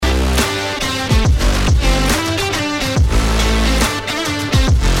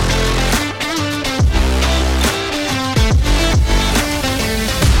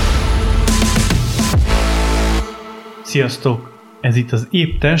Sziasztok! Ez itt az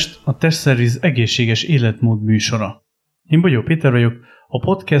Épp Test, a Testszerviz egészséges életmód műsora. Én Bogyó Péter vagyok, a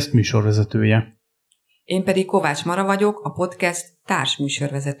podcast műsorvezetője. Én pedig Kovács Mara vagyok, a podcast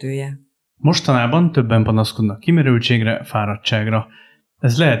társműsorvezetője. Mostanában többen panaszkodnak kimerültségre, fáradtságra.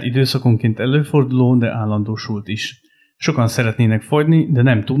 Ez lehet időszakonként előforduló, de állandósult is. Sokan szeretnének fogyni, de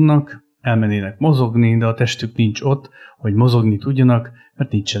nem tudnak, elmennének mozogni, de a testük nincs ott, hogy mozogni tudjanak,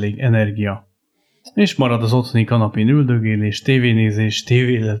 mert nincs elég energia. És marad az otthoni kanapén üldögélés, tévénézés,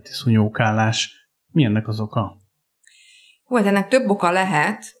 tévéleti szúnyókálás. Mi ennek az oka? Ennek több oka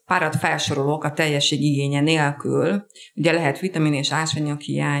lehet, párat felsorolok a teljesség igénye nélkül. Ugye lehet vitamin és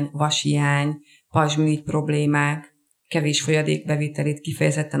ásványanyaghiány, vashiány, pajzsmirigy problémák, kevés folyadékbevitelét,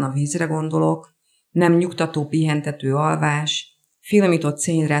 kifejezetten a vízre gondolok, nem nyugtató, pihentető alvás, finomított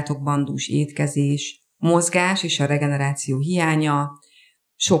szénhidrátokban dús étkezés, mozgás és a regeneráció hiánya,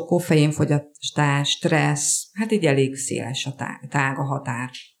 sok koffeinfogyasztás, stressz, hát így elég széles a tág a határ.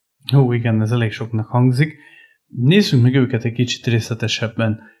 Igen, ez elég soknak hangzik. Nézzük meg őket egy kicsit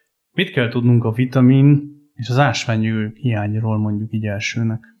részletesebben. Mit kell tudnunk a vitamin és az ásványanyag hiányról mondjuk így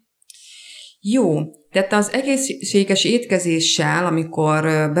elsőnek? Jó, tehát az egészséges étkezéssel, amikor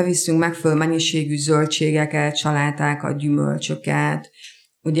beviszünk megfelelő mennyiségű zöldségeket, salátákat, gyümölcsöket,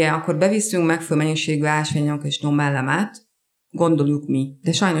 ugye akkor beviszünk megfelelő mennyiségű ásványanyag és nyomelemet, gondoljuk mi,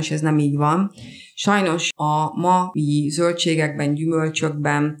 de sajnos ez nem így van. Sajnos a mai zöldségekben,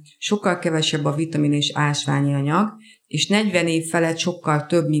 gyümölcsökben sokkal kevesebb a vitamin és ásványi anyag, és 40 év felett sokkal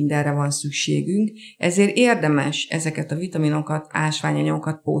több mindenre van szükségünk, ezért érdemes ezeket a vitaminokat,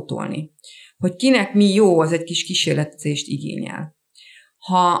 ásványanyagokat pótolni. Hogy kinek mi jó, az egy kis kísérletezést igényel.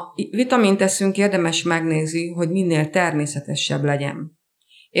 Ha vitamint teszünk, érdemes megnézni, hogy minél természetesebb legyen.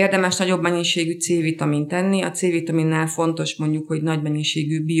 Érdemes nagyobb mennyiségű C-vitamint tenni, a C-vitaminnál fontos mondjuk, hogy nagy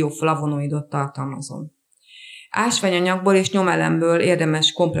mennyiségű bioflavonoidot tartalmazon. Ásványanyagból és nyomelemből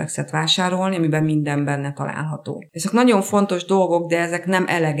érdemes komplexet vásárolni, amiben minden benne található. Ezek nagyon fontos dolgok, de ezek nem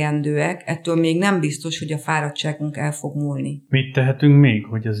elegendőek, ettől még nem biztos, hogy a fáradtságunk el fog múlni. Mit tehetünk még,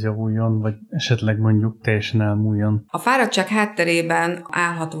 hogy ez javuljon, vagy esetleg mondjuk teljesen elmúljon? A fáradtság hátterében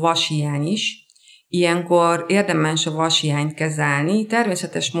állhat vashiány is. Ilyenkor érdemes a vashiányt kezelni.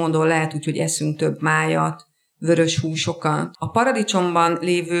 Természetes módon lehet úgy, hogy eszünk több májat, vörös húsokat. A paradicsomban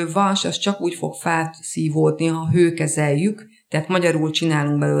lévő vas az csak úgy fog felszívódni, ha hőkezeljük, tehát magyarul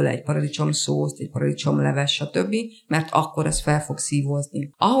csinálunk belőle egy paradicsomszószt, egy paradicsomleves, stb., mert akkor ez fel fog szívózni.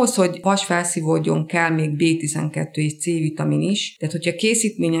 Ahhoz, hogy vas felszívódjon, kell még B12 és C-vitamin is, tehát hogyha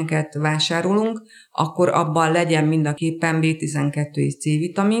készítményeket vásárolunk, akkor abban legyen mindenképpen B12 és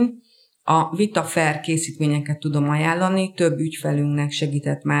C-vitamin. A VitaFair készítményeket tudom ajánlani, több ügyfelünknek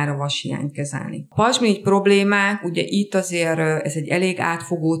segített már a vashiányt kezelni. A pajzsmirigy problémák, ugye itt azért ez egy elég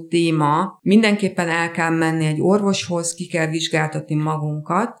átfogó téma, mindenképpen el kell menni egy orvoshoz, ki kell vizsgáltatni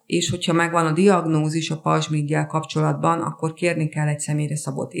magunkat, és hogyha megvan a diagnózis a pajzsmiriggyel kapcsolatban, akkor kérni kell egy személyre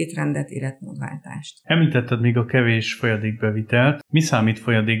szabott étrendet, életmódváltást. Említetted még a kevés folyadékbevitelt. Mi számít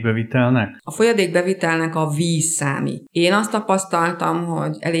folyadékbevitelnek? A folyadékbevitelnek a víz számít. Én azt tapasztaltam,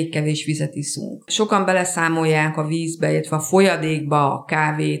 hogy elég kevés vizet iszunk. Sokan beleszámolják a vízbe, illetve a folyadékba a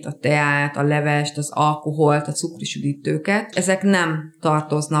kávét, a teát, a levest, az alkoholt, a cukrisüdítőket. Ezek nem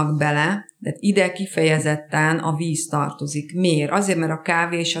tartoznak bele, de ide kifejezetten a víz tartozik. Miért? Azért, mert a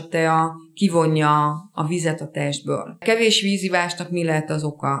kávé és a tea kivonja a vizet a testből. Kevés vízivásnak mi lehet az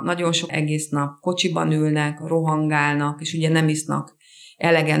oka? Nagyon sok egész nap kocsiban ülnek, rohangálnak, és ugye nem isznak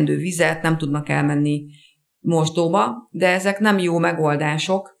elegendő vizet, nem tudnak elmenni mosdóba, de ezek nem jó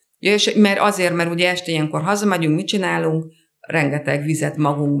megoldások. Mert ugye este ilyenkor hazamegyünk, mit csinálunk? Rengeteg vizet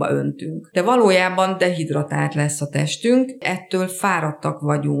magunkba öntünk. De valójában dehidratált lesz a testünk, ettől fáradtak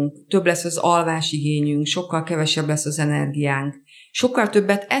vagyunk, több lesz az alvásigényünk, sokkal kevesebb lesz az energiánk. Sokkal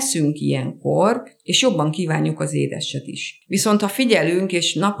többet eszünk ilyenkor, és jobban kívánjuk az édeset is. Viszont ha figyelünk,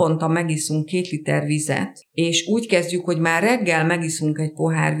 és naponta megiszunk 2 liter vizet, és úgy kezdjük, hogy már reggel megiszunk egy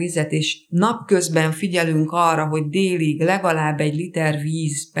pohár vizet, és napközben figyelünk arra, hogy délig legalább 1 liter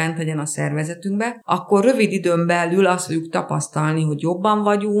víz bent legyen a szervezetünkbe, akkor rövid időn belül azt fogjuk tapasztalni, hogy jobban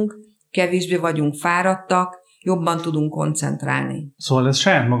vagyunk, kevésbé vagyunk fáradtak, jobban tudunk koncentrálni. Szóval ezt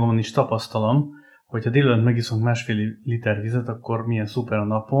saját magamon is tapasztalom, hogyha délelőtt megiszunk 1,5 liter vizet, akkor milyen szuper a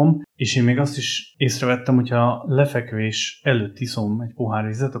napom, és én még azt is észrevettem, hogyha lefekvés előtt iszom egy pohár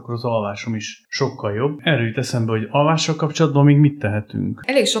vizet, akkor az alvásom is sokkal jobb. Erről jut eszembe, hogy alvással kapcsolatban még mit tehetünk?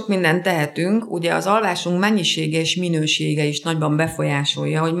 Elég sok mindent tehetünk, ugye az alvásunk mennyisége és minősége is nagyban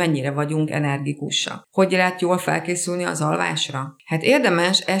befolyásolja, hogy mennyire vagyunk energikusak. Hogy lehet jól felkészülni az alvásra? Hát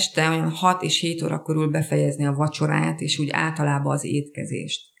érdemes este olyan 6 és 7 óra körül befejezni a vacsorát, és úgy általában az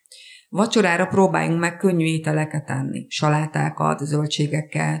étkezést. Vacsorára próbáljunk meg könnyű ételeket enni. Salátákat,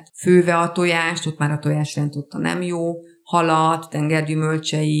 zöldségeket, főve a tojást, ott már a tojásrend tudta nem jó, halat,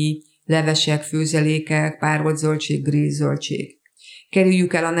 tengergyümölcsei, levesek, főzelékek, párolt zöldség, grízzöldség.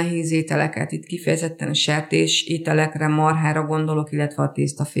 Kerüljük el a nehéz ételeket, itt kifejezetten a sertés ételekre, marhára gondolok, illetve a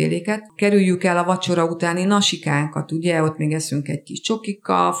tésztaféléket. Kerüljük el a vacsora utáni nasikánkat, ugye, ott még eszünk egy kis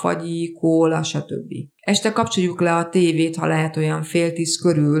csokika, fagyi, kóla, stb. Este kapcsoljuk le a tévét, ha lehet olyan 9:30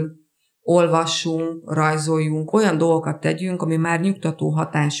 körül, olvassunk, rajzoljunk, olyan dolgokat tegyünk, ami már nyugtató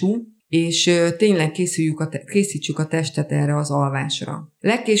hatású, és tényleg készítsük a testet erre az alvásra.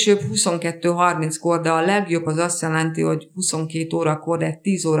 Legkésőbb 22:30-kor, de a legjobb az azt jelenti, hogy 22 órakor, de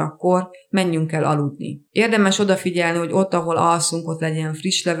 10 órakor menjünk el aludni. Érdemes odafigyelni, hogy ott, ahol alszunk, ott legyen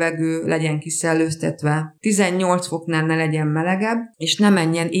friss levegő, legyen kiszellőztetve, 18 foknál ne legyen melegebb, és ne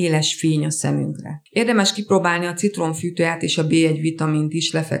menjen éles fény a szemünkre. Érdemes kipróbálni a citromfűtőját és a B1 vitamint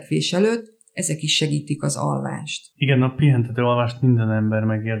is lefekvés előtt, ezek is segítik az alvást. Igen, a pihentető alvást minden ember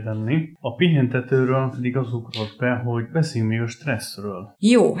megérdemli. A pihentetőről pedig az ugrott be, hogy beszéljünk még a stresszről.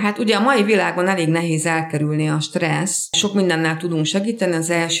 Jó, hát ugye a mai világban elég nehéz elkerülni a stressz. Sok mindennel tudunk segíteni, az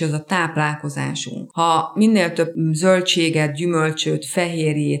első az a táplálkozásunk. Ha minél több zöldséget, gyümölcsöt,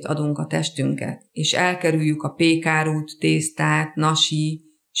 fehérjét adunk a testünket, és elkerüljük a pékárút, tésztát, nasi,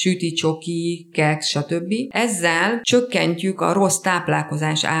 süti, csoki, keks, stb. Ezzel csökkentjük a rossz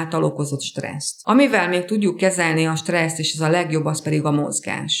táplálkozás által okozott stresszt. Amivel még tudjuk kezelni a stresszt, és ez a legjobb, az pedig a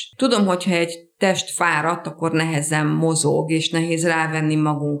mozgás. Tudom, hogyha egy test fáradt, akkor nehezen mozog, és nehéz rávenni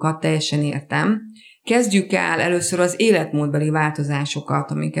magunkat, teljesen értem. Kezdjük el először az életmódbeli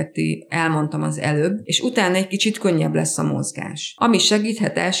változásokat, amiket elmondtam az előbb, és utána egy kicsit könnyebb lesz a mozgás. Ami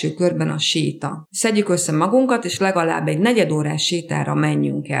segíthet első körben a séta. Szedjük össze magunkat, és legalább egy negyedórás sétára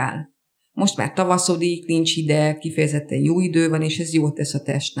menjünk el. Most már tavaszodik, nincs hideg, kifejezetten jó idő van, és ez jót tesz a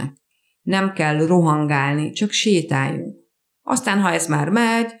testnek. Nem kell rohangálni, csak sétáljunk. Aztán, ha ez már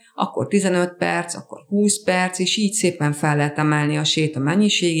megy, akkor 15 perc, akkor 20 perc, és így szépen fel lehet emelni a séta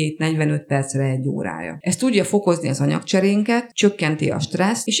mennyiségét 45 percre 1 órája. Ez tudja fokozni az anyagcserénket, csökkenti a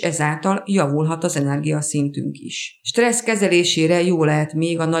stresszt, és ezáltal javulhat az energiaszintünk is. Stressz kezelésére jó lehet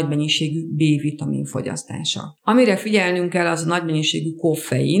még a nagy mennyiségű B-vitamin fogyasztása. Amire figyelnünk kell, az a nagy mennyiségű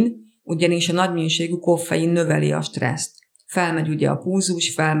koffein, ugyanis a nagy mennyiségű koffein növeli a stresszt. Felmegy ugye a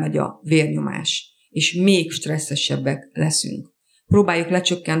pulzus, felmegy a vérnyomás, és még stresszesebbek leszünk. Próbáljuk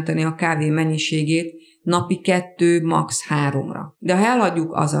lecsökkenteni a kávé mennyiségét napi 2, max. 3-ra. De ha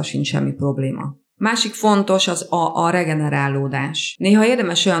elhagyjuk, azzal sincs semmi probléma. Másik fontos az a regenerálódás. Néha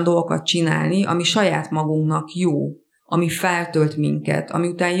érdemes olyan dolgokat csinálni, ami saját magunknak jó, ami feltölt minket, ami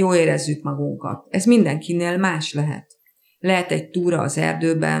után jól érezzük magunkat. Ez mindenkinél más lehet. Lehet egy túra az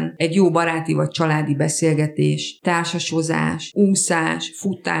erdőben, egy jó baráti vagy családi beszélgetés, társasozás, úszás,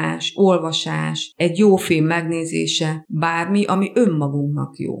 futás, olvasás, egy jó film megnézése, bármi, ami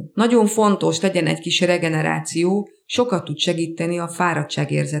önmagunknak jó. Nagyon fontos, legyen egy kis regeneráció, sokat tud segíteni a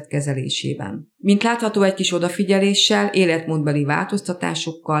fáradtságérzet kezelésében. Mint látható, egy kis odafigyeléssel, életmódbeli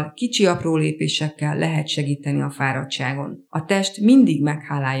változtatásokkal, kicsi apró lépésekkel lehet segíteni a fáradtságon. A test mindig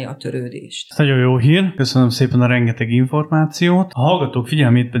meghálálja a törődést. Nagyon jó hír, köszönöm szépen a rengeteg információt. A hallgatók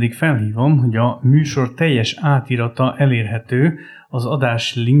figyelmét pedig felhívom, hogy a műsor teljes átirata elérhető az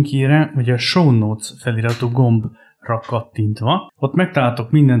adás linkjére, vagy a show notes feliratú gombra kattintva. Ott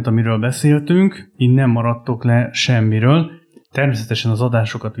megtaláltok mindent, amiről beszéltünk, így nem maradtok le semmiről. Természetesen az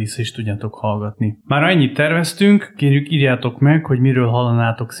adásokat vissza is tudjátok hallgatni. Már ennyit terveztünk, kérjük írjátok meg, hogy miről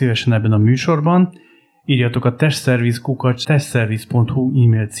hallanátok szívesen ebben a műsorban. Írjatok a testszerviz@testszerviz.hu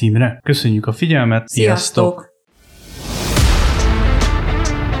e-mail címre. Köszönjük a figyelmet, sziasztok!